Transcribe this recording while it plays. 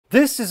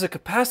This is a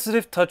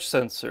capacitive touch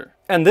sensor,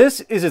 and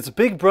this is its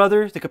big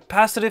brother, the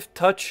capacitive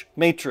touch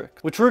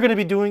matrix, which we're going to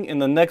be doing in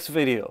the next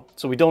video,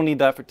 so we don't need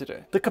that for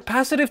today. The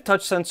capacitive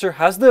touch sensor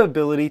has the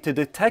ability to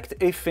detect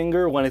a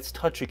finger when it's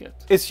touching it.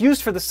 It's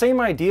used for the same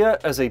idea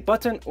as a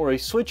button or a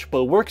switch,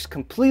 but works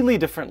completely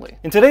differently.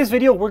 In today's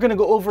video, we're going to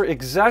go over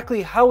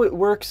exactly how it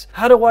works,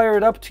 how to wire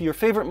it up to your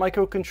favorite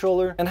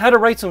microcontroller, and how to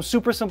write some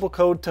super simple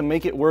code to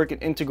make it work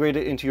and integrate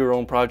it into your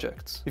own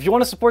projects. If you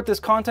want to support this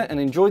content and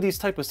enjoy these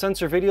type of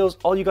sensor videos,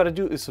 all you got to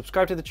do is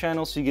subscribe to the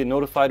channel so you get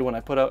notified when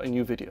I put out a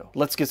new video.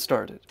 Let's get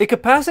started. A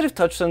capacitive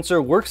touch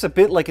sensor works a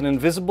bit like an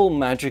invisible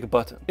magic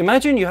button.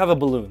 Imagine you have a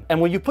balloon,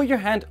 and when you put your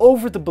hand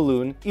over the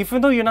balloon,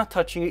 even though you're not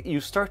touching it, you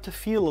start to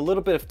feel a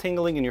little bit of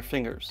tingling in your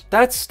fingers.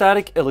 That's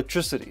static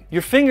electricity.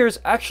 Your fingers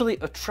actually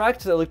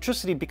attract the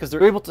electricity because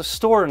they're able to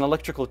store an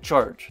electrical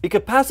charge. A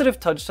capacitive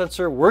touch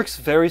sensor works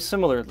very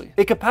similarly.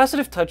 A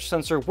capacitive touch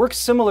sensor works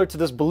similar to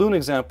this balloon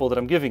example that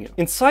I'm giving you.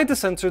 Inside the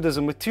sensor, there's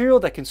a material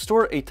that can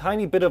store a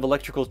tiny bit of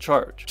electrical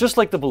charge, just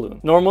like the balloon.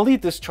 Normally,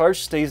 this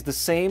charge stays the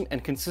same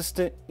and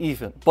consistent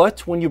even.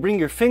 But when you bring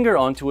your finger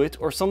onto it,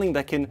 or something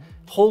that can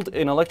hold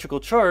an electrical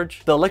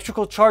charge, the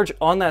electrical charge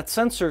on that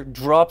sensor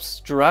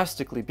drops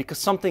drastically because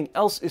something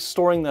else is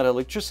storing that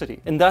electricity.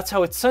 And that's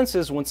how it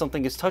senses when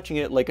something is touching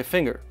it, like a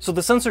finger. So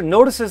the sensor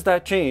notices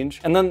that change,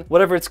 and then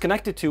whatever it's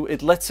connected to,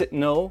 it lets it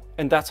know,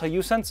 and that's how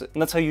you sense it.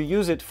 And that's how you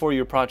use it for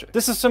your project.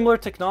 This is similar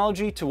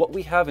technology to what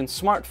we have in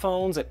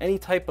smartphones and any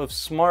type of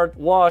smart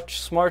watch,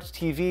 smart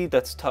TV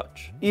that's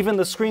touch. Even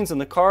the screens in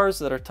the cars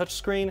that are touch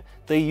screen,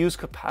 they use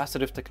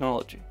capacitive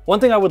technology. One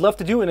thing I would love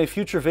to do in a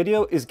future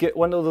video is get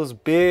one of those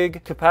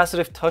big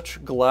capacitive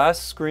touch glass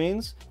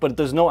screens, but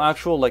there's no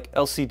actual like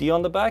LCD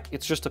on the back.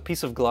 It's just a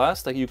piece of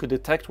glass that you could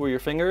detect where your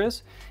finger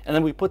is, and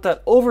then we put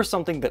that over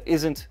something that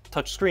isn't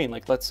touch screen,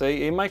 like let's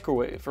say a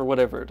microwave or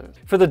whatever it is.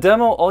 For the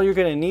demo, all you're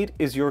going to need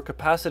is your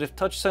capacitive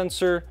touch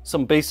sensor,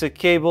 some basic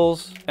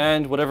cables,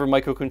 and whatever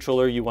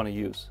microcontroller you want to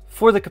use.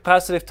 For the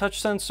capacitive touch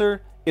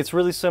sensor, it's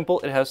really simple.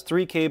 It has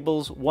 3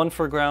 cables, one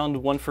for ground,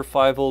 one for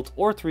 5 volt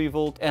or 3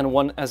 volt, and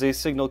one as a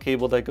signal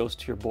cable that goes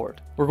to your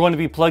board. We're going to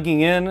be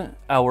plugging in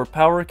our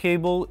power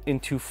cable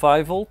into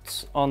 5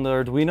 volts on the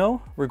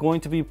Arduino. We're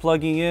going to be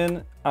plugging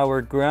in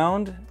our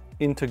ground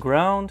into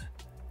ground,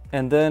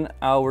 and then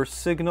our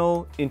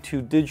signal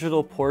into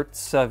digital port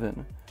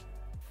 7.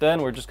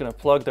 Then we're just going to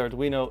plug the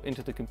Arduino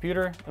into the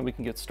computer, and we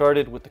can get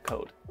started with the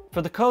code.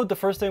 For the code, the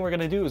first thing we're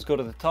going to do is go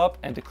to the top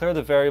and declare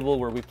the variable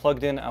where we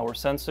plugged in our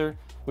sensor,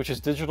 which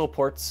is digital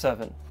port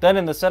 7. Then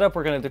in the setup,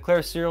 we're going to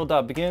declare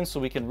serial.begin so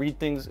we can read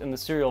things in the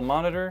serial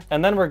monitor.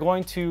 And then we're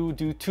going to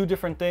do 2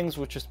 different things,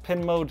 which is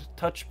pin mode,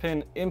 touch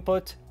pin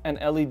input, and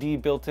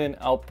LED built-in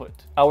output.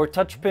 Our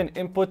touch pin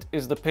input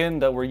is the pin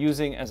that we're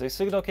using as a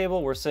signal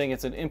cable. We're saying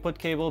it's an input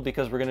cable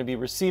because we're going to be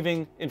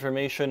receiving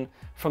information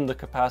from the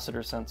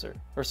capacitor sensor,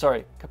 or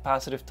sorry,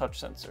 capacitive touch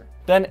sensor.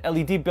 Then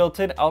LED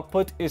built-in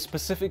output is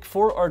specific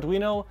for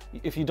Arduino.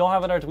 If you don't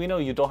have an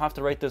Arduino, you don't have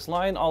to write this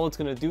line. All it's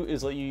going to do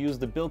is let you use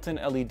the built-in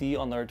LED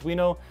on the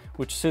Arduino,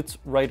 which sits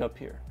right up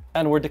here.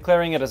 And we're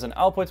declaring it as an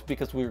output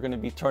because we're going to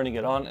be turning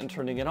it on and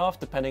turning it off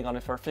depending on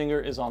if our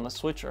finger is on the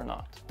switch or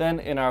not.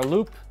 Then in our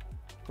loop,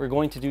 we're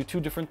going to do 2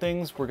 different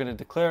things. We're going to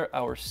declare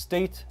our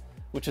state,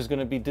 which is going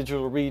to be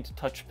digital read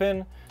touch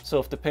pin. So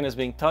if the pin is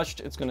being touched,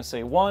 it's going to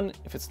say 1.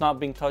 If it's not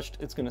being touched,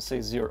 it's going to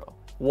say 0.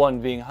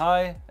 1 being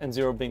high and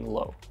 0 being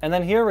low. And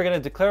then here we're going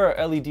to declare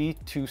our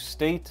LED to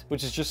state,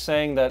 which is just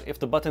saying that if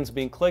the button's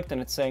being clicked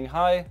and it's saying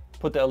high,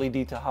 put the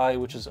LED to high,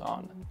 which is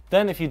on.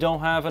 Then if you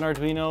don't have an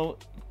Arduino,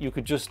 you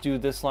could just do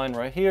this line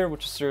right here,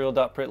 which is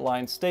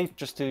serial.println state,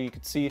 just so you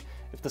could see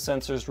if the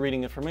sensor is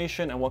reading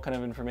information and what kind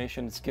of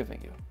information it's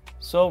giving you.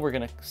 So we're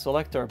going to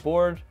select our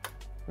board.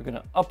 We're going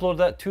to upload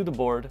that to the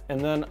board, and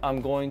then I'm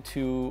going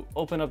to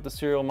open up the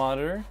serial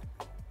monitor.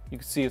 You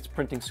can see it's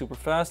printing super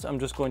fast. I'm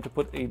just going to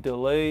put a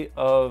delay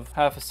of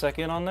 ½ a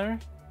second on there,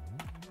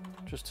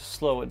 just to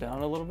slow it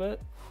down a little bit.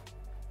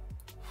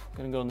 I'm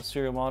going to go in the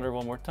serial monitor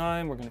one more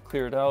time. We're going to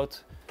clear it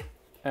out,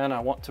 and I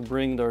want to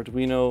bring the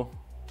Arduino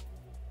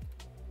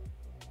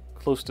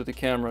close to the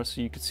camera so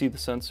you can see the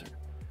sensor.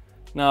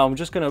 Now I'm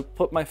just going to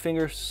put my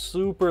finger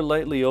super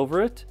lightly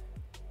over it,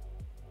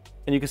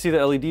 and you can see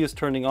the LED is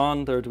turning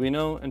on the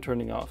Arduino and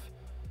turning off.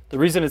 The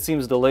reason it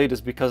seems delayed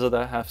is because of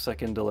that ½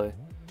 second delay.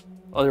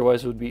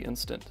 Otherwise it would be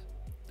instant.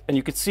 And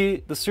you can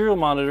see the serial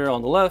monitor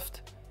on the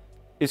left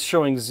is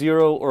showing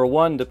 0 or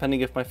 1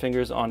 depending if my finger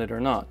is on it or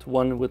not.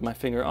 1 with my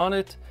finger on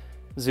it,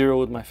 0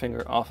 with my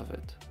finger off of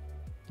it.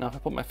 Now if I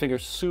put my finger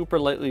super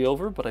lightly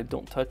over but I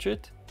don't touch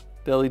it,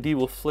 the LED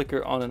will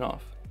flicker on and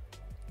off.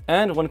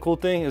 And one cool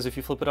thing is if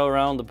you flip it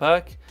around the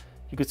back,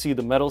 you can see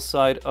the metal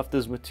side of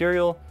this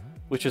material,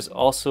 which is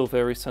also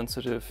very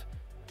sensitive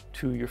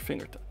to your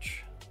finger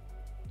touch.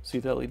 See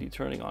the LED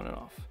turning on and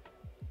off.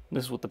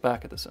 This is with the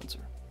back of the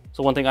sensor.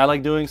 So one thing I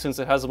like doing, since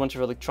it has a bunch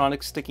of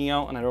electronics sticking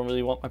out and I don't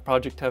really want my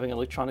project having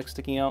electronics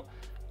sticking out,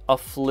 I'll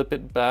flip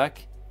it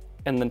back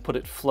and then put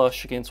it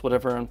flush against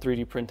whatever I'm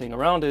 3D printing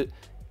around it,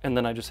 and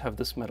then I just have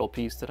this metal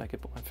piece that I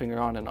could put my finger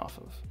on and off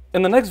of.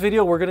 In the next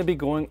video, we're going to be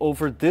going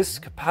over this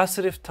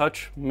capacitive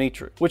touch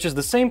matrix, which is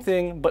the same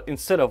thing, but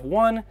instead of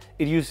 1,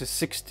 it uses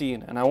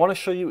 16. And I want to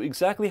show you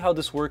exactly how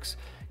this works,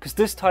 because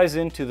this ties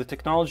into the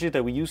technology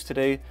that we use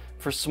today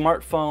for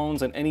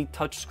smartphones and any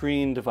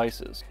touchscreen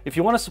devices. If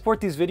you want to support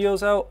these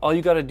videos out, all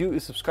you got to do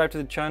is subscribe to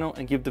the channel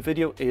and give the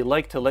video a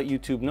like to let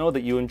YouTube know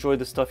that you enjoy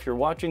the stuff you're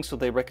watching, so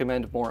they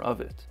recommend more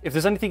of it. If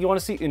there's anything you want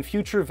to see in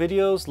future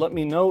videos, let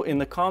me know in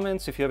the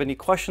comments. If you have any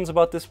questions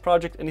about this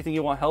project, anything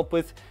you want help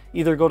with,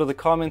 either go to the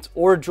comments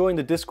or join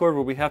the Discord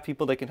where we have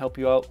people that can help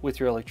you out with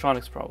your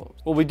electronics problems.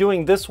 We'll be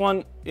doing this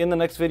one in the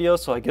next video,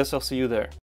 so I guess I'll see you there.